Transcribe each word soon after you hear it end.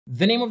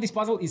The name of this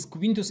puzzle is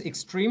Quintus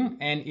Extreme,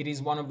 and it is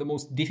one of the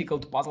most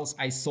difficult puzzles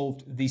I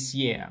solved this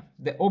year.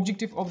 The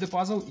objective of the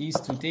puzzle is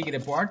to take it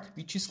apart,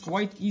 which is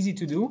quite easy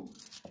to do,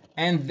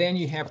 and then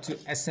you have to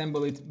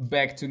assemble it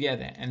back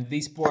together, and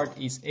this part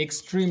is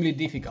extremely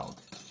difficult.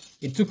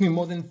 It took me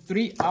more than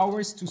 3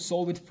 hours to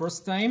solve it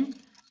first time,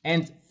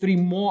 and 3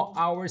 more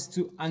hours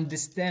to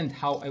understand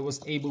how I was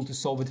able to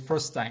solve it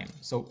first time.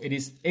 So it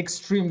is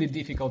extremely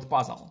difficult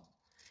puzzle.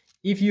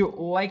 If you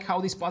like how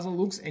this puzzle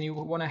looks and you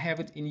want to have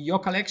it in your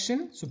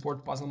collection,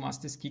 support Puzzle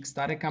Masters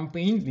Kickstarter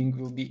campaign. Link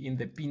will be in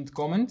the pinned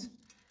comment.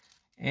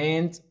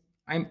 And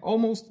I'm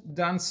almost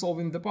done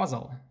solving the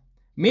puzzle.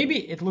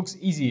 Maybe it looks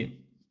easy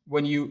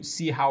when you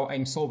see how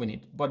I'm solving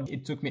it, but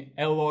it took me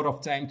a lot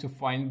of time to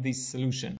find this solution.